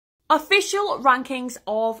Official rankings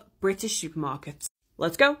of British supermarkets.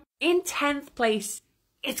 Let's go. In 10th place,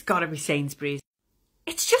 it's gotta be Sainsbury's.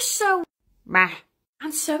 It's just so meh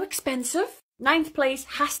and so expensive. 9th place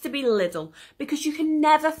has to be Lidl because you can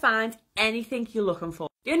never find anything you're looking for.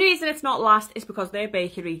 The only reason it's not last is because their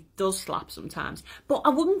bakery does slap sometimes. But I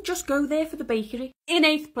wouldn't just go there for the bakery. In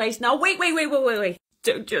 8th place, now wait.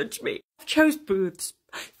 Don't judge me. I chose Booths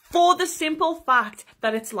for the simple fact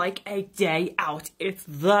that it's like a day out. It's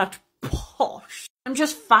that posh. I'm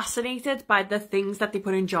just fascinated by the things that they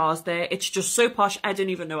put in jars there. It's just so posh, I don't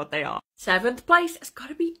even know what they are. 7th place has got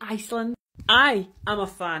to be Iceland. I am a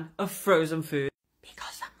fan of frozen food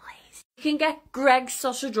because I'm lazy. You can get Greg's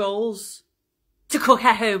sausage rolls to cook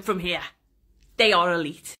at home from here. They are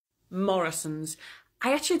elite. Morrison's.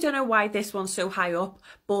 I actually don't know why this one's so high up,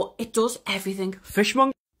 but it does everything.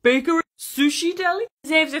 Fishmonger, bakery, sushi deli.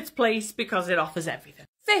 Deserves its place because it offers everything.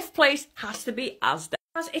 5th place has to be Asda,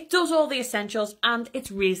 as it does all the essentials and it's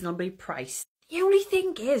reasonably priced. The only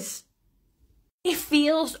thing is, it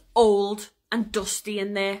feels old and dusty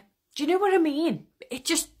in there. Do you know what I mean? It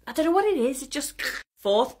just, I don't know what it is, it just...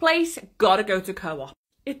 4th place, gotta go to Co-op.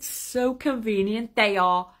 It's so convenient, they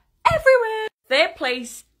are everywhere. 3rd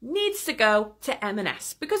place needs to go to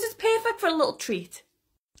M&S because it's perfect for a little treat.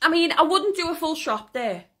 I mean, I wouldn't do a full shop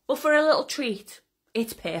there, but for a little treat,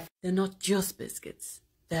 it's perfect. They're not just biscuits,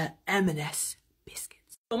 they're M&S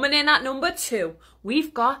biscuits. Coming in at number 2,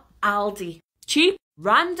 we've got Aldi. Cheap,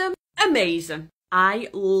 random, amazing. I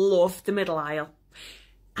love the middle aisle.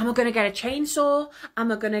 Am I going to get a chainsaw? Am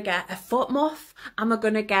I going to get a foot muff? Am I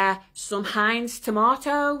going to get some Heinz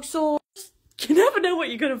tomato sauce? You never know what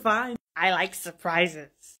you're going to find. I like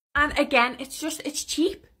surprises. And again, it's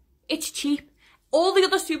cheap. It's cheap. All the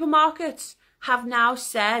other supermarkets have now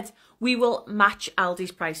said we will match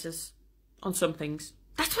Aldi's prices on some things.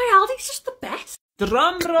 That's why Aldi's just the best.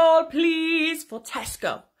 Drum roll, please, for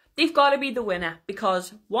Tesco. They've got to be the winner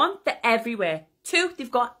because 1, they're everywhere. 2, they've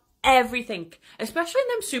got everything, especially in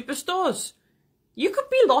them superstores. You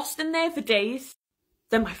could be lost in there for days.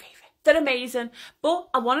 They're my favourite. They're amazing. But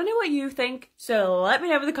I want to know what you think, so let me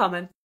know in the comments.